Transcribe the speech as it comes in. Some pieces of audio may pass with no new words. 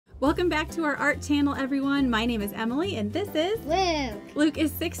Welcome back to our art channel, everyone. My name is Emily and this is Luke. Luke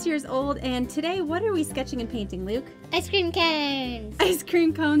is 6 years old, and today what are we sketching and painting, Luke? Ice cream cones. Ice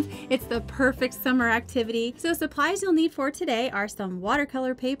cream cones. It's the perfect summer activity. So supplies you'll need for today are some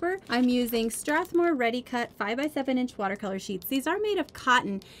watercolor paper. I'm using Strathmore Ready Cut 5x7-inch watercolor sheets. These are made of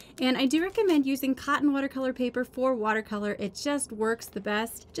cotton, and I do recommend using cotton watercolor paper for watercolor. It just works the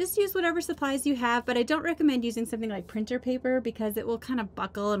best. Just use whatever supplies you have, but I don't recommend using something like printer paper because it will kind of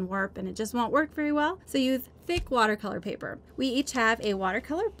buckle and warp and it just won't work very well. So use thick watercolor paper. We each have a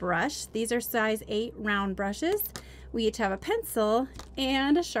watercolor brush. These are size 8 round brushes. We each have a pencil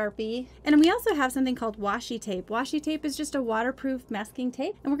and a Sharpie. And we also have something called washi tape. Washi tape is just a waterproof masking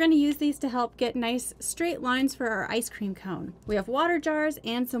tape. And we're going to use these to help get nice straight lines for our ice cream cone. We have water jars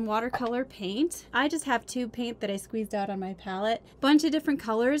and some watercolor paint. I just have tube paint that I squeezed out on my palette. Bunch of different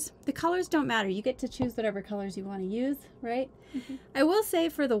colors. The colors don't matter. You get to choose whatever colors you want to use, right? Mm-hmm. I will say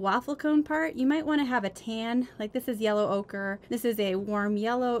for the waffle cone part, you might want to have a tan. Like this is yellow ochre. This is a warm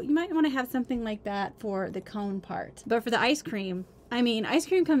yellow. You might want to have something like that for the cone part. But for the ice cream, I mean, ice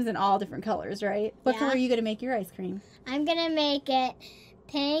cream comes in all different colors, right? What color are you going to make your ice cream? I'm going to make it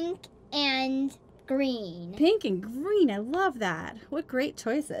pink and green. Pink and green. I love that. What great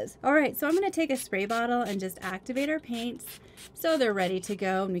choices. All right, so I'm going to take a spray bottle and just activate our paints so they're ready to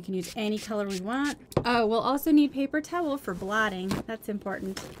go, and we can use any color we want. We'll also need paper towel for blotting. That's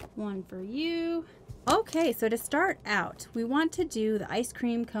important. One for you. Okay, so to start out, we want to do the ice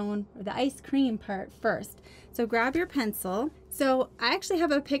cream cone, or the ice cream part first. So grab your pencil. So I actually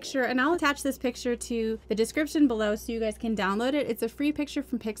have a picture, and I'll attach this picture to the description below so you guys can download it. It's a free picture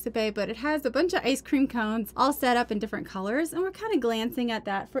from Pixabay, but it has a bunch of ice cream cones all set up in different colors, and we're kind of glancing at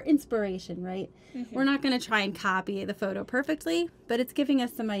that for inspiration, right? Mm-hmm. We're not going to try and copy the photo perfectly, but it's giving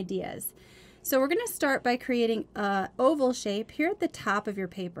us some ideas. So we're going to start by creating an oval shape here at the top of your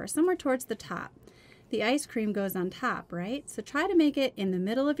paper, somewhere towards the top. The ice cream goes on top, right? So try to make it in the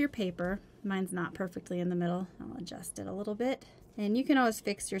middle of your paper. Mine's not perfectly in the middle. I'll adjust it a little bit. And you can always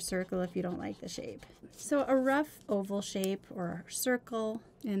fix your circle if you don't like the shape. So a rough oval shape or a circle,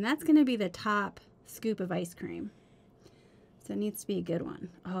 and that's going to be the top scoop of ice cream. So it needs to be a good one.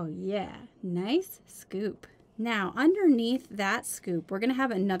 Oh yeah, nice scoop. Now underneath that scoop, we're going to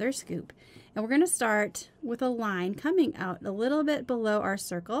have another scoop. And we're going to start with a line coming out a little bit below our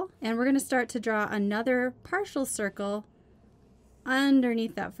circle. And we're going to start to draw another partial circle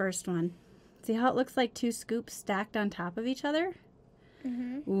underneath that first one. See how it looks like two scoops stacked on top of each other?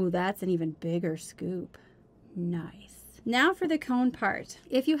 Mm-hmm. Ooh, that's an even bigger scoop. Nice. Now for the cone part.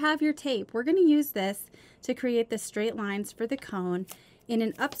 If you have your tape, we're going to use this to create the straight lines for the cone in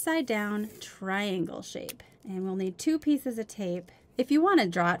an upside down triangle shape. And we'll need 2 pieces of tape. If you want to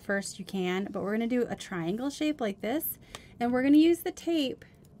draw it first, you can, but we're going to do a triangle shape like this, and we're going to use the tape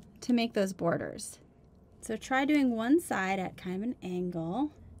to make those borders. So try doing one side at kind of an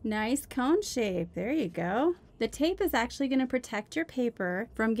angle. Nice cone shape. There you go. The tape is actually going to protect your paper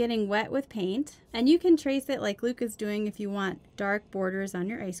from getting wet with paint, and you can trace it like Luke is doing if you want dark borders on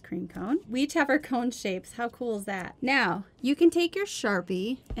your ice cream cone. We each have our cone shapes. How cool is that? Now, you can take your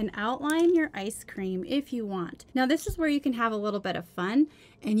Sharpie and outline your ice cream if you want. Now, this is where you can have a little bit of fun,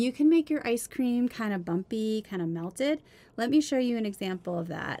 and you can make your ice cream kind of bumpy, kind of melted. Let me show you an example of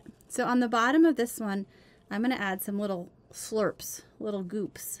that. So on the bottom of this one, I'm going to add some little slurps, little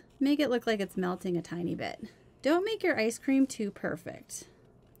goops. Make it look like it's melting a tiny bit. Don't make your ice cream too perfect.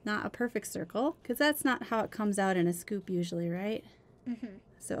 Not a perfect circle, because that's not how it comes out in a scoop usually, right? Mm-hmm.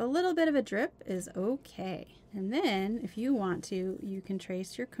 So a little bit of a drip is okay. And then, if you want to, you can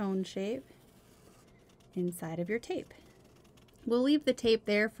trace your cone shape inside of your tape. We'll leave the tape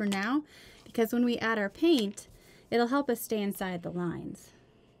there for now, because when we add our paint, it'll help us stay inside the lines.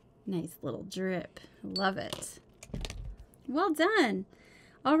 Nice little drip. Love it. Well done.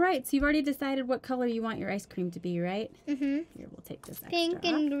 All right, so you've already decided what color you want your ice cream to be, right? Mm-hmm. Here, we'll take this extra Pink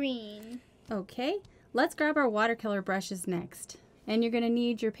and off. green. Okay, let's grab our watercolor brushes next. And you're going to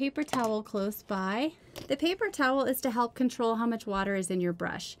need your paper towel close by. The paper towel is to help control how much water is in your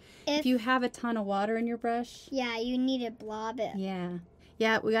brush. If you have a ton of water in your brush. Yeah, you need to blob it.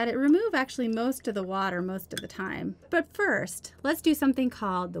 Yeah, we got to remove actually most of the water most of the time. But first, let's do something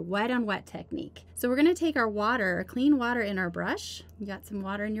called the wet on wet technique. So we're going to take our water, clean water in our brush. You got some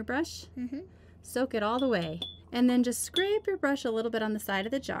water in your brush? Mm-hmm. Soak it all the way. And then just scrape your brush a little bit on the side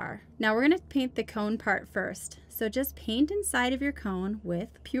of the jar. Now we're going to paint the cone part first. So just paint inside of your cone with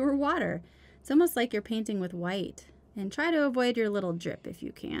pure water. It's almost like you're painting with white. And try to avoid your little drip if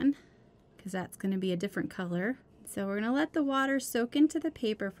you can, because that's going to be a different color. So we're going to let the water soak into the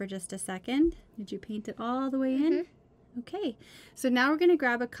paper for just a second. Did you paint it all the way in? Okay, so now we're going to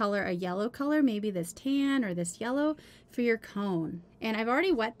grab a color, a yellow color, maybe this tan or this yellow for your cone. And I've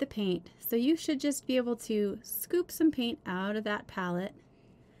already wet the paint, so you should just be able to scoop some paint out of that palette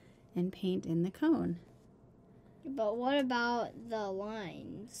and paint in the cone. But what about the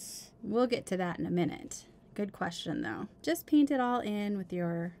lines? We'll get to that in a minute. Good question though. Just paint it all in with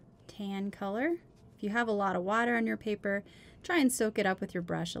your tan color. If you have a lot of water on your paper, try and soak it up with your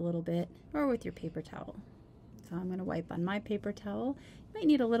brush a little bit or with your paper towel. So I'm going to wipe on my paper towel. You might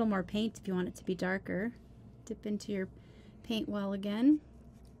need a little more paint if you want it to be darker. Dip into your paint well again.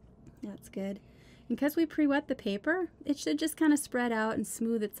 That's good. And because we pre-wet the paper, it should just kind of spread out and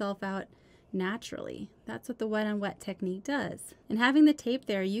smooth itself out naturally. That's what the wet on wet technique does. And having the tape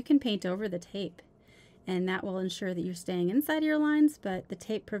there, you can paint over the tape. And that will ensure that you're staying inside of your lines, but the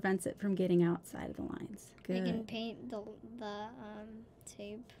tape prevents it from getting outside of the lines. Good. I can paint the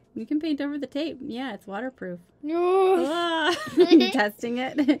tape. You can paint over the tape. Yeah, it's waterproof. No. Ah, you testing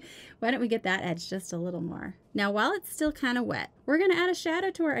it? Why don't we get that edge just a little more? Now, while it's still kind of wet, we're going to add a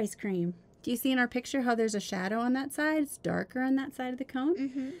shadow to our ice cream. Do you see in our picture how there's a shadow on that side? It's darker on that side of the cone.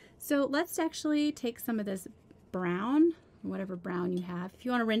 Mm-hmm. So let's actually take some of this brown, whatever brown you have. If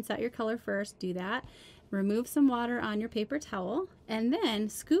you want to rinse out your color first, do that. Remove some water on your paper towel and then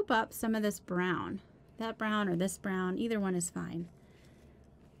scoop up some of this brown. That brown or this brown, either one is fine.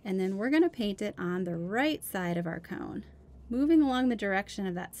 And then we're going to paint it on the right side of our cone, moving along the direction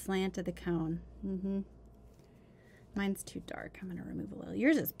of that slant of the cone. Mine's too dark. I'm going to remove a little.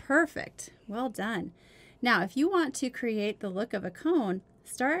 Yours is perfect. Well done. Now, if you want to create the look of a cone,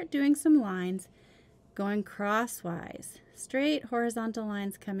 start doing some lines going crosswise. Straight horizontal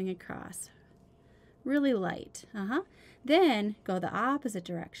lines coming across. Really light. Then go the opposite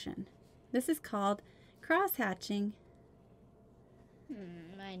direction. This is called cross-hatching.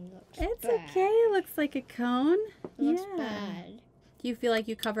 Mine looks It's bad. okay. It looks like a cone. It looks bad. Do you feel like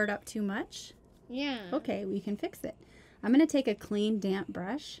you covered up too much? Yeah. Okay, we can fix it. I'm going to take a clean, damp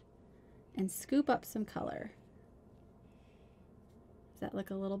brush and scoop up some color. Does that look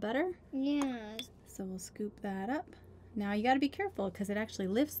a little better? Yeah. So we'll scoop that up. Now you got to be careful because it actually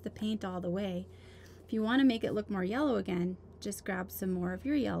lifts the paint all the way. If you want to make it look more yellow again, just grab some more of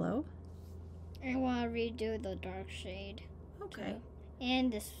your yellow. I want to redo the dark shade. Okay.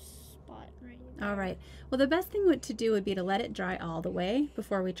 And this spot right there. All right. Well, the best thing to do would be to let it dry all the way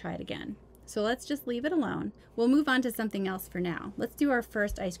before we try it again. So let's just leave it alone. We'll move on to something else for now. Let's do our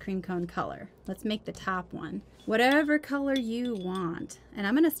first ice cream cone color. Let's make the top one. Whatever color you want. And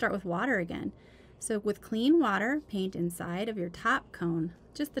I'm going to start with water again. So with clean water, paint inside of your top cone,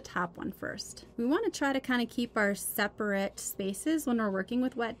 just the top one first. We want to try to kind of keep our separate spaces when we're working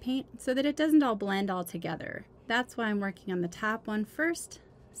with wet paint so that it doesn't all blend all together. That's why I'm working on the top one first,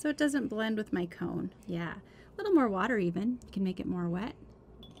 so it doesn't blend with my cone. Yeah, a little more water even. You can make it more wet.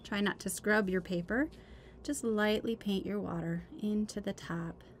 Try not to scrub your paper. Just lightly paint your water into the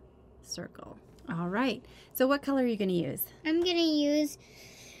top circle. All right, so what color are you going to use? I'm going to use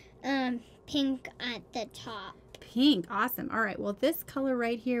pink at the top. Pink, awesome. All right, well this color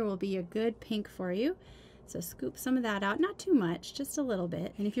right here will be a good pink for you. So scoop some of that out, not too much, just a little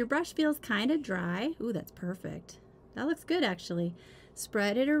bit. And if your brush feels kind of dry, ooh, that's perfect. That looks good actually.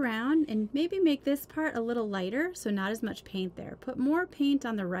 Spread it around and maybe make this part a little lighter so not as much paint there. Put more paint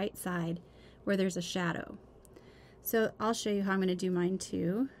on the right side where there's a shadow. So I'll show you how I'm going to do mine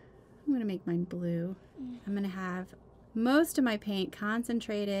too. I'm going to make mine blue. I'm going to have most of my paint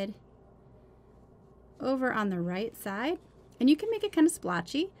concentrated over on the right side. And you can make it kind of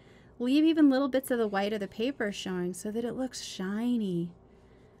splotchy. Leave even little bits of the white of the paper showing so that it looks shiny.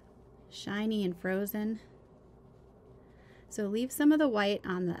 Shiny and frozen. So leave some of the white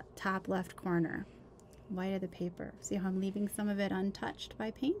on the top left corner. White of the paper. See how I'm leaving some of it untouched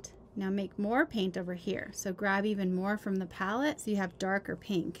by paint? Now make more paint over here. So grab even more from the palette so you have darker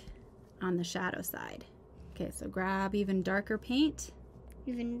pink on the shadow side. Okay, so grab even darker paint.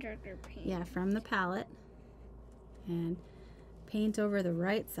 Even darker paint. Yeah, from the palette. And paint over the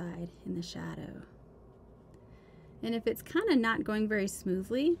right side in the shadow. And if it's kind of not going very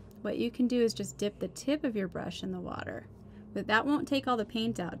smoothly, what you can do is just dip the tip of your brush in the water. But that won't take all the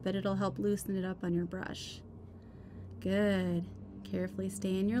paint out, but it'll help loosen it up on your brush. Good. Carefully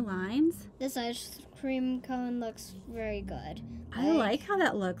stay in your lines. This ice cream cone looks very good. I like how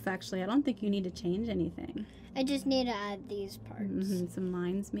that looks actually. I don't think you need to change anything. I just need to add these parts. Some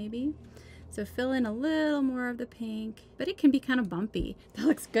lines maybe. So fill in a little more of the pink, but it can be kind of bumpy. That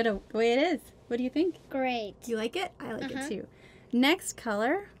looks good the way it is. What do you think? Great. Do you like it? I like it too. Next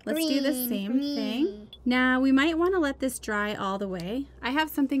color, let's do the same green. thing. Now we might want to let this dry all the way. I have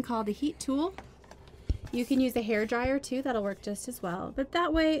something called a heat tool. You can use a hair dryer too, that'll work just as well. But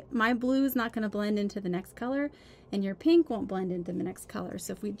that way, my blue is not gonna blend into the next color and your pink won't blend into the next color.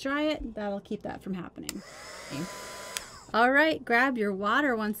 So if we dry it, that'll keep that from happening. Okay. All right, grab your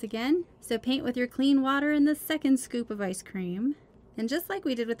water once again. So paint with your clean water in the second scoop of ice cream. And just like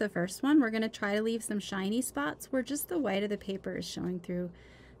we did with the first one, we're gonna try to leave some shiny spots where just the white of the paper is showing through.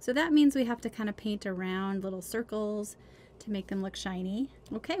 So that means we have to kind of paint around little circles to make them look shiny.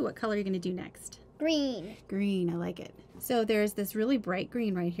 Okay, what color are you gonna do next? Green. Green, I like it. So there's this really bright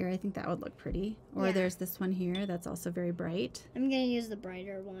green right here. I think that would look pretty. Or Yeah. there's this one here that's also very bright. I'm gonna use the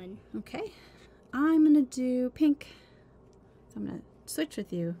brighter one. Okay, I'm gonna do pink. So I'm gonna switch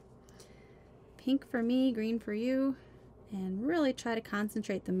with you. Pink for me, green for you. And really try to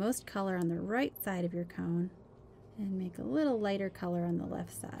concentrate the most color on the right side of your cone and make a little lighter color on the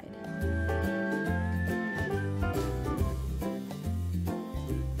left side.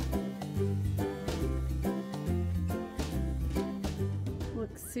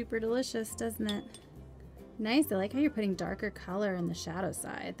 Looks super delicious, doesn't it? Nice. I like how you're putting darker color in the shadow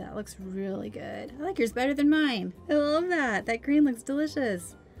side. That looks really good. I like yours better than mine. I love that. That green looks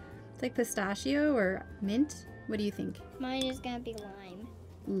delicious. It's like pistachio or mint. What do you think? Mine is gonna be lime.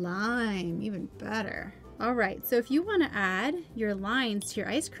 Lime, even better. All right, so if you want to add your lines to your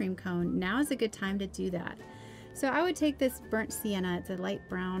ice cream cone, now is a good time to do that. So I would take this burnt sienna, it's a light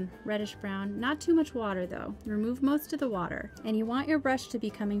brown, reddish brown, not too much water though. Remove most of the water. And you want your brush to be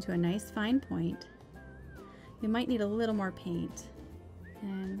coming to a nice fine point. You might need a little more paint.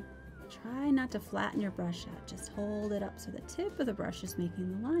 And try not to flatten your brush out, just hold it up so the tip of the brush is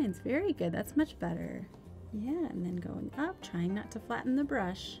making the lines. Very good, that's much better. Yeah, and then going up, trying not to flatten the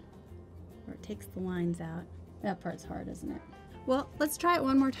brush, or it takes the lines out. That part's hard, isn't it? Well, let's try it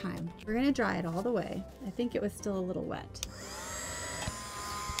one more time. We're gonna dry it all the way. I think it was still a little wet.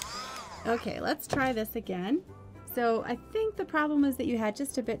 Okay, let's try this again. So I think the problem is that you had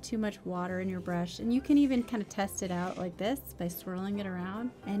just a bit too much water in your brush, and you can even kind of test it out like this by swirling it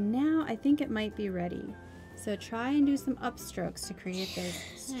around. And now I think it might be ready. So try and do some upstrokes to create those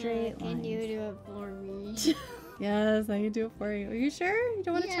straight lines. Can you do it for me? Yes, I can do it for you. Are you sure? You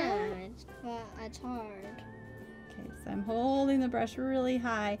don't want to try? It's hard. Okay, so I'm holding the brush really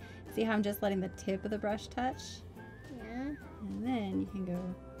high. See how I'm just letting the tip of the brush touch? Yeah. And then you can go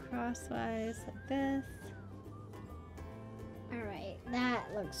crosswise like this. Alright, that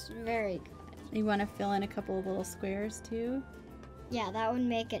looks very good. You want to fill in a couple of little squares too? Yeah, that would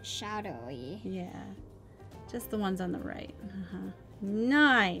make it shadowy. Yeah. Just the ones on the right.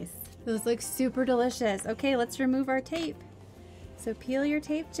 Nice. Those look super delicious. Okay, let's remove our tape. So peel your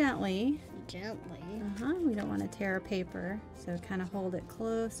tape gently. Gently. We don't want to tear our paper. So kind of hold it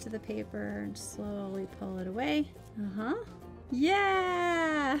close to the paper and slowly pull it away.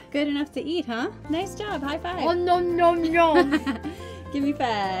 Yeah! Good enough to eat, huh? Nice job. High five. Oh, no, no, no. Give me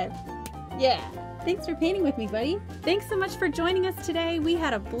 5. Yeah. Thanks for painting with me, buddy. Thanks so much for joining us today. We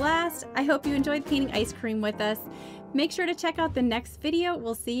had a blast. I hope you enjoyed painting ice cream with us. Make sure to check out the next video.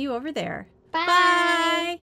 We'll see you over there. Bye. Bye.